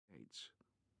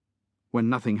When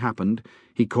nothing happened,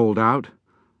 he called out,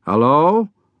 "Hello?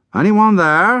 Anyone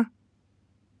there?"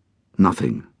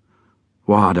 Nothing.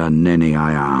 "What a ninny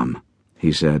I am,"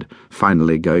 he said,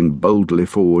 finally going boldly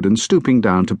forward and stooping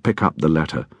down to pick up the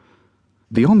letter.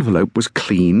 The envelope was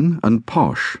clean and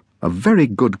posh, of very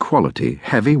good quality,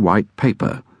 heavy white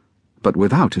paper, but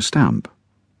without a stamp.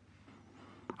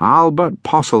 "Albert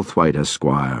Postlethwaite,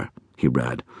 Esquire," he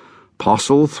read.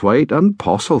 "Postlethwaite and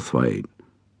Postlethwaite."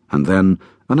 And then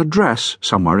an address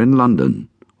somewhere in London.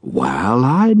 Well,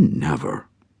 I never.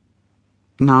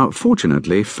 Now,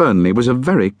 fortunately, Fernley was a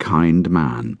very kind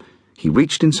man. He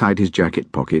reached inside his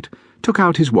jacket pocket, took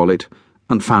out his wallet,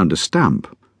 and found a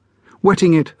stamp.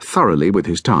 Wetting it thoroughly with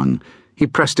his tongue, he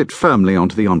pressed it firmly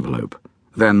onto the envelope.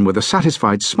 Then, with a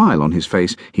satisfied smile on his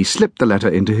face, he slipped the letter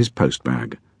into his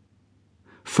postbag.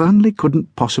 Fernley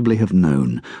couldn't possibly have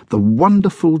known the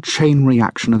wonderful chain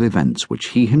reaction of events which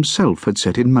he himself had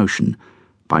set in motion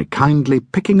by kindly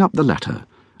picking up the letter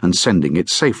and sending it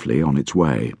safely on its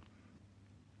way.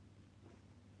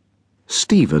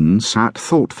 Stephen sat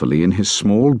thoughtfully in his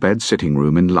small bed-sitting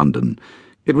room in London.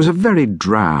 It was a very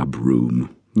drab room,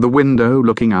 the window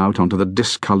looking out onto the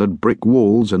discoloured brick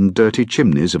walls and dirty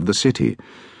chimneys of the city.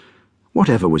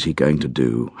 Whatever was he going to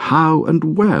do? How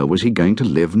and where was he going to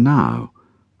live now?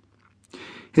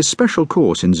 His special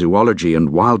course in zoology and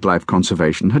wildlife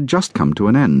conservation had just come to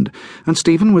an end, and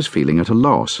Stephen was feeling at a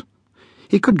loss.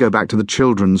 He could go back to the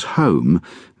children's home,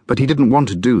 but he didn't want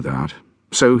to do that,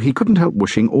 so he couldn't help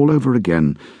wishing all over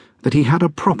again that he had a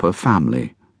proper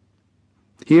family.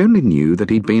 He only knew that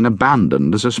he'd been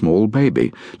abandoned as a small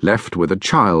baby, left with a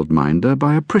childminder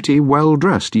by a pretty,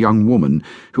 well-dressed young woman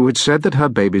who had said that her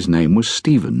baby's name was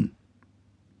Stephen.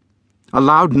 A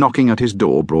loud knocking at his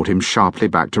door brought him sharply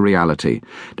back to reality.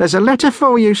 "There's a letter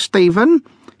for you, Stephen,"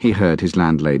 he heard his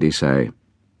landlady say.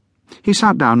 He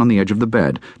sat down on the edge of the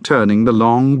bed, turning the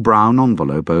long brown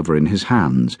envelope over in his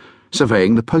hands,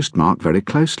 surveying the postmark very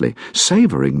closely,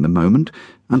 savouring the moment,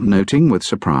 and noting with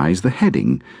surprise the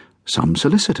heading, "Some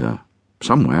solicitor,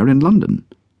 somewhere in London.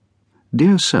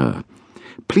 Dear Sir,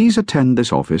 please attend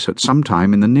this office at some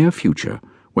time in the near future,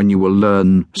 when you will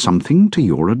learn something to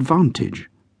your advantage."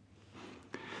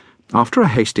 After a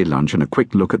hasty lunch and a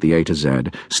quick look at the A to Z,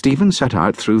 Stephen set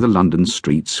out through the London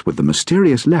streets with the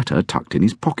mysterious letter tucked in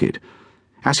his pocket.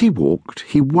 As he walked,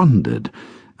 he wondered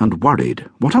and worried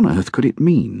what on earth could it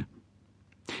mean.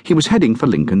 He was heading for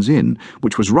Lincoln's Inn,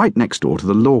 which was right next door to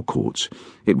the law courts.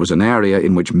 It was an area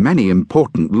in which many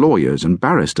important lawyers and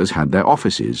barristers had their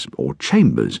offices, or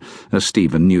chambers, as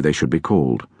Stephen knew they should be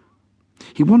called.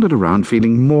 He wandered around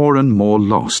feeling more and more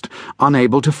lost,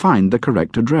 unable to find the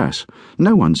correct address.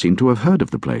 No one seemed to have heard of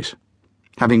the place.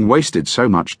 Having wasted so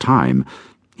much time,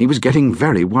 he was getting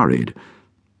very worried.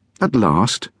 At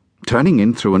last, turning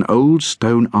in through an old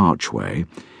stone archway,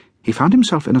 he found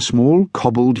himself in a small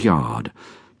cobbled yard.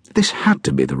 This had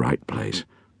to be the right place.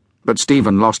 But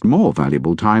Stephen lost more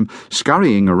valuable time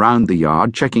scurrying around the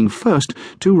yard, checking first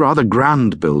two rather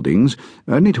grand buildings,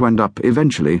 only to end up,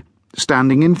 eventually,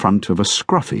 standing in front of a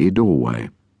scruffy doorway.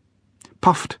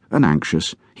 Puffed and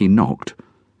anxious, he knocked.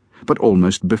 But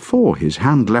almost before his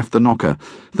hand left the knocker,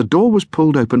 the door was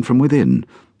pulled open from within.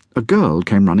 A girl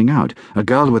came running out, a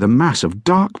girl with a mass of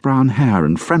dark brown hair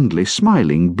and friendly,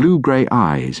 smiling, blue-grey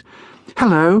eyes.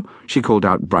 "Hello," she called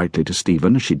out brightly to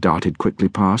Stephen as she darted quickly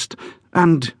past,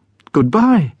 and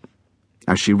 "Goodbye,"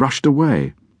 as she rushed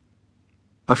away.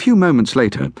 A few moments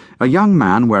later, a young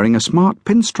man wearing a smart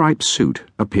pinstripe suit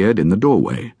appeared in the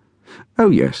doorway. "Oh,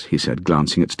 yes," he said,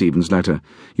 glancing at Stephen's letter.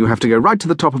 "You have to go right to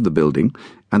the top of the building,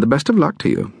 and the best of luck to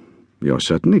you. You're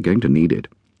certainly going to need it."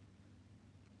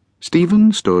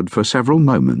 Stephen stood for several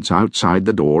moments outside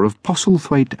the door of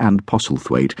Postlethwaite and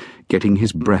Postlethwaite, getting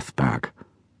his breath back.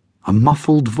 A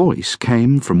muffled voice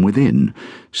came from within,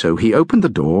 so he opened the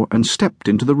door and stepped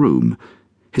into the room,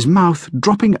 his mouth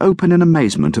dropping open in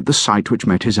amazement at the sight which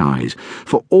met his eyes,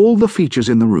 for all the features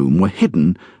in the room were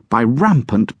hidden by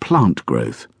rampant plant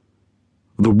growth.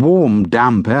 The warm,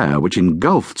 damp air which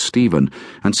engulfed Stephen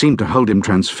and seemed to hold him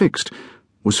transfixed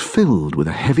was filled with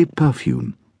a heavy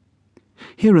perfume.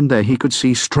 Here and there he could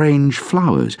see strange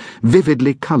flowers,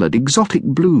 vividly coloured, exotic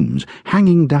blooms,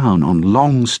 hanging down on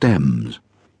long stems.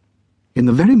 In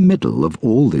the very middle of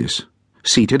all this,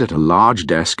 seated at a large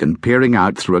desk and peering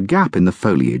out through a gap in the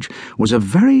foliage, was a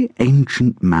very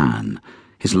ancient man.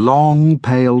 His long,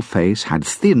 pale face had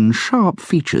thin, sharp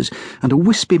features, and a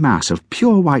wispy mass of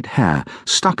pure white hair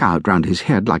stuck out round his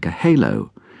head like a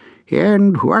halo.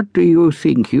 "And what do you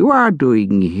think you are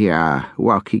doing here,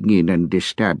 walking in and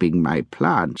disturbing my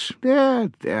plants?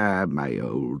 There, my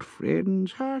old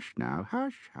friends, hush now,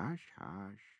 hush, hush, hush."